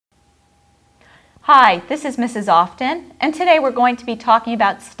Hi, this is Mrs. Often, and today we're going to be talking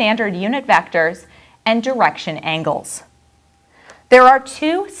about standard unit vectors and direction angles. There are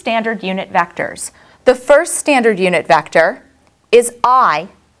two standard unit vectors. The first standard unit vector is I,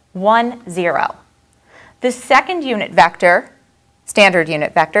 1, 0. The second unit vector, standard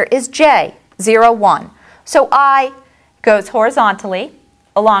unit vector, is J, 0, 1. So I goes horizontally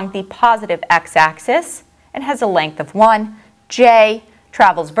along the positive x-axis and has a length of 1. J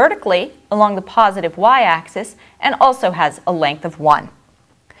travels vertically along the positive y-axis and also has a length of 1.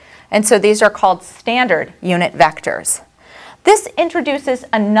 And so these are called standard unit vectors. This introduces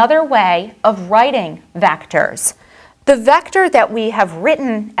another way of writing vectors. The vector that we have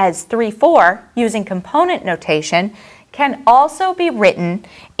written as 3, 4 using component notation can also be written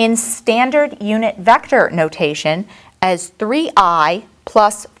in standard unit vector notation as 3i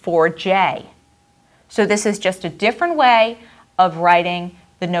plus 4j. So this is just a different way of writing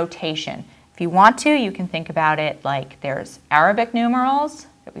the notation. If you want to, you can think about it like there's Arabic numerals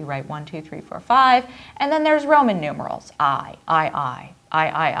that we write 1, 2, 3, 4, 5, and then there's Roman numerals, I,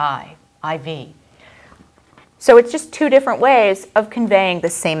 IV. So it's just two different ways of conveying the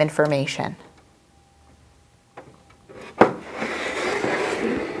same information.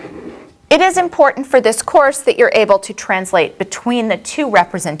 It is important for this course that you're able to translate between the two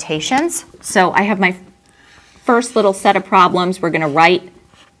representations. So I have my first little set of problems. We're going to write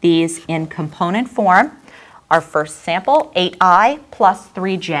these in component form. Our first sample, 8i plus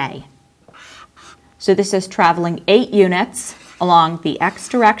 3j. So this is traveling 8 units along the x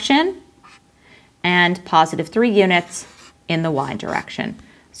direction and positive 3 units in the y direction.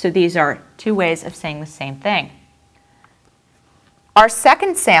 So these are two ways of saying the same thing. Our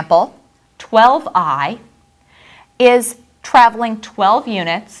second sample, 12i, is traveling 12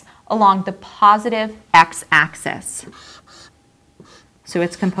 units along the positive x-axis. So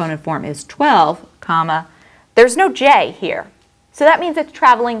its component form is 12, comma, there's no j here. So that means it's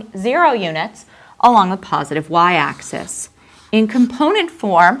traveling 0 units along the positive y-axis. In component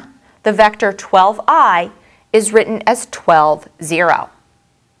form, the vector 12i is written as 12, 0.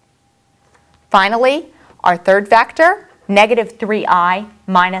 Finally, our third vector, negative 3i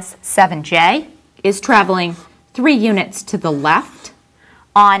minus 7j, is traveling 3 units to the left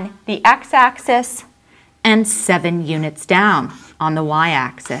on the x-axis and 7 units down on the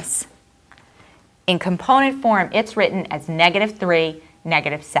y-axis. In component form, it's written as negative 3,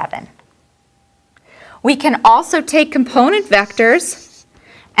 negative 7. We can also take component vectors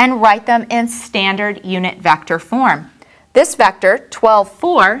and write them in standard unit vector form. This vector, 12,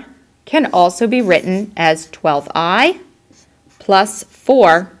 4, can also be written as 12i plus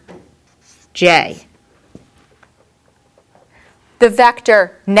 4j. The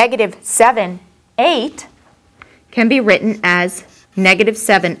vector negative 7, 8 can be written as negative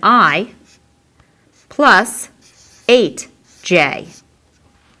 7i plus 8j.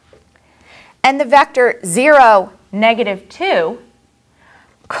 And the vector 0, negative 2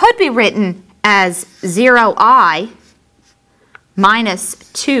 could be written as 0i minus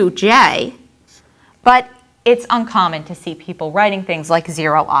 2j, but it's uncommon to see people writing things like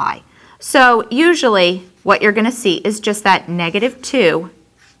 0i. So usually what you're going to see is just that negative 2j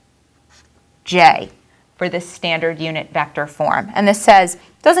for this standard unit vector form. And this says it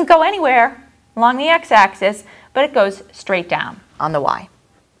doesn't go anywhere along the x-axis, but it goes straight down on the y.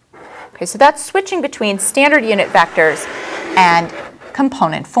 Okay, so that's switching between standard unit vectors and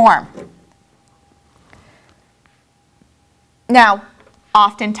component form. Now,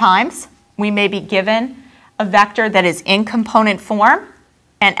 oftentimes we may be given a vector that is in component form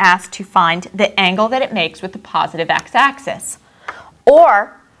and asked to find the angle that it makes with the positive x-axis.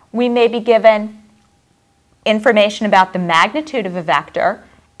 Or we may be given information about the magnitude of a vector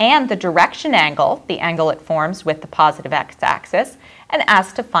and the direction angle, the angle it forms with the positive x-axis, and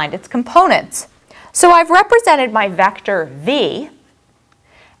asked to find its components. So I've represented my vector v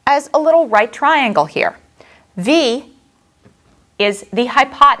as a little right triangle here. V is the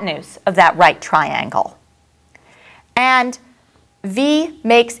hypotenuse of that right triangle. And V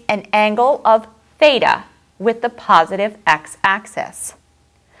makes an angle of theta with the positive x-axis.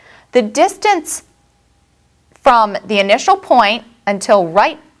 The distance from the initial point until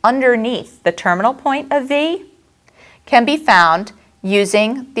right underneath the terminal point of V can be found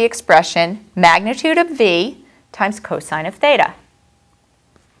using the expression magnitude of V times cosine of theta.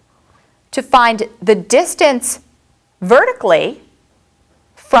 To find the distance vertically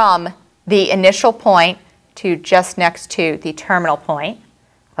from the initial point to just next to the terminal point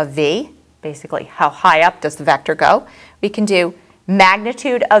of V, basically how high up does the vector go, we can do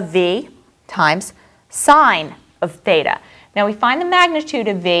magnitude of V times sine of theta. Now we find the magnitude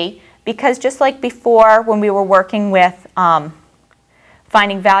of V because just like before when we were working with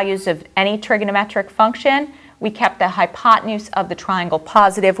finding values of any trigonometric function, we kept the hypotenuse of the triangle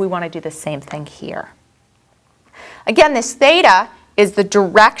positive. We want to do the same thing here. Again, this theta is the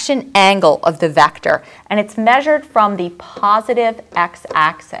direction angle of the vector, and it's measured from the positive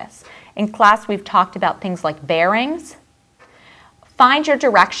x-axis. In class, we've talked about things like bearings. Find your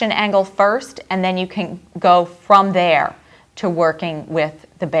direction angle first, and then you can go from there to working with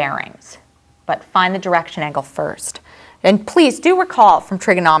the bearings. But find the direction angle first. And please do recall from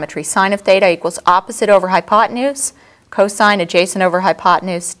trigonometry, sine of theta equals opposite over hypotenuse, cosine adjacent over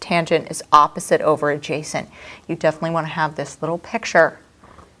hypotenuse, tangent is opposite over adjacent. You definitely want to have this little picture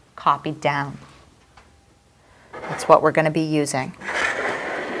copied down. That's what we're going to be using.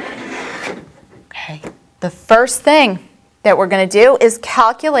 Okay. The first thing that we're going to do is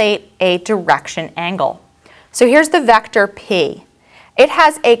calculate a direction angle. So here's the vector P. It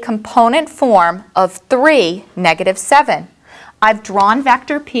has a component form of 3, -7. I've drawn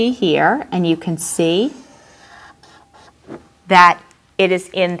vector P here, and you can see that it is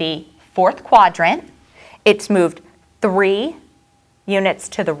in the 4th quadrant. It's moved 3 units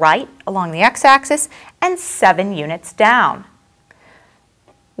to the right along the x-axis and 7 units down.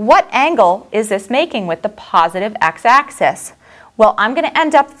 What angle is this making with the positive x-axis? Well, I'm going to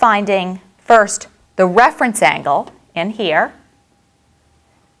end up finding first the reference angle in here,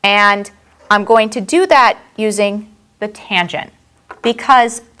 and I'm going to do that using the tangent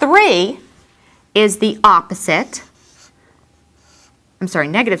because 3 is the opposite. I'm sorry,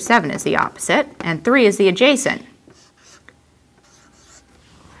 -7 is the opposite, and 3 is the adjacent.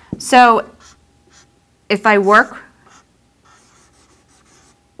 So if I work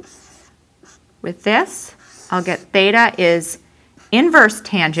with this, I'll get theta is inverse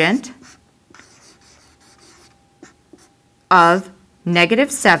tangent of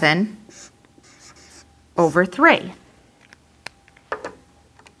 -7 over 3.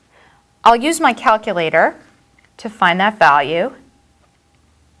 I'll use my calculator to find that value.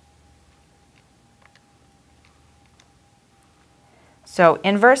 So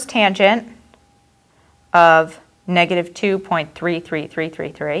inverse tangent of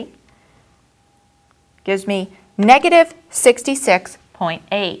 -2.33333 gives me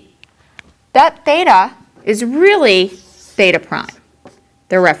 -66.8. That theta is really theta prime,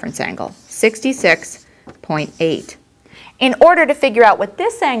 the reference angle, 66.8. In order to figure out what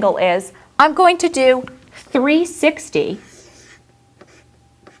this angle is, I'm going to do 360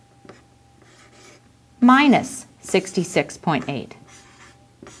 minus 66.8.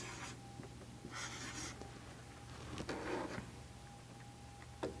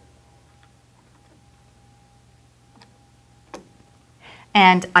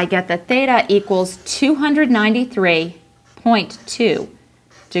 And I get that theta equals 293.2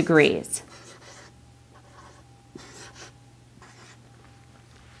 degrees.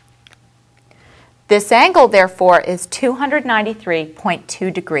 This angle, therefore, is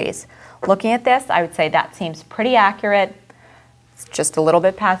 293.2 degrees. Looking at this, I would say that seems pretty accurate. It's just a little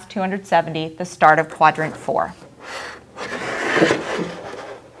bit past 270, the start of quadrant 4.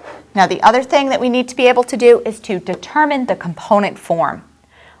 Now, the other thing that we need to be able to do is to determine the component form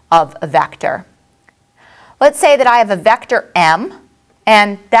of a vector. Let's say that I have a vector m,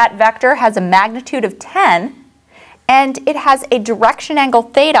 and that vector has a magnitude of 10, and it has a direction angle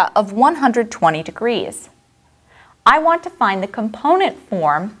theta of 120 degrees. I want to find the component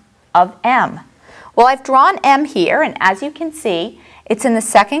form of m. Well, I've drawn m here, and as you can see, it's in the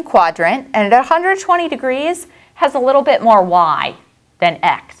 2nd quadrant, and at 120 degrees has a little bit more y than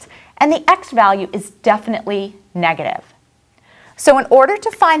x. And the x value is definitely negative. So in order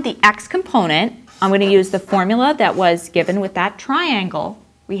to find the x component, I'm going to use the formula that was given with that triangle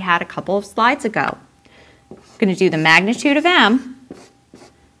we had a couple of slides ago. I'm going to do the magnitude of m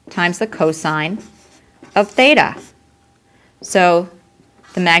times the cosine of theta. So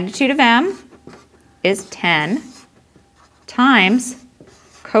the magnitude of m is 10 times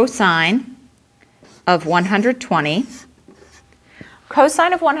cosine of 120.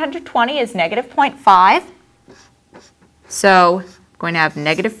 Cosine of 120 is -0.5, so I'm going to have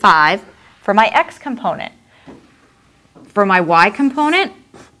 -5 for my x component. For my y component,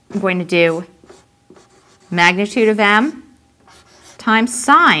 I'm going to do magnitude of m times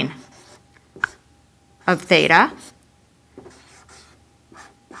sine of theta,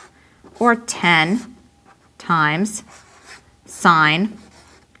 or 10 times sine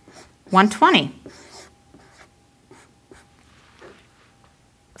 120.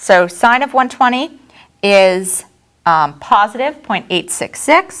 So sine of 120 is positive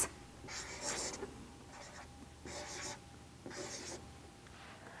 0.866.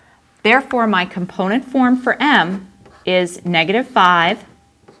 Therefore, my component form for m is negative 5,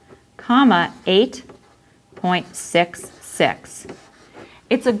 comma 8.66.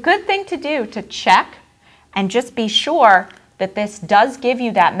 It's a good thing to do to check and just be sure that this does give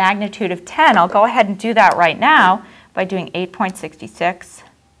you that magnitude of 10. I'll go ahead and do that right now by doing 8.66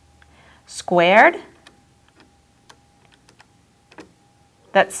 squared.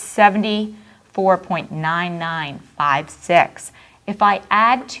 That's 74.9956. If I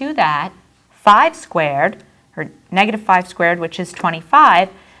add to that 5 squared, or negative 5 squared, which is 25,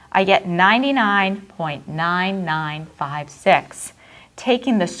 I get 99.9956.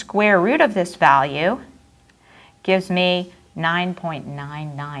 Taking the square root of this value gives me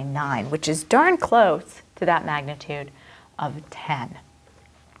 9.999, which is darn close to that magnitude of 10.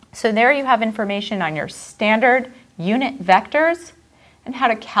 So there you have information on your standard unit vectors and how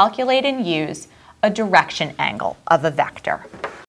to calculate and use a direction angle of a vector.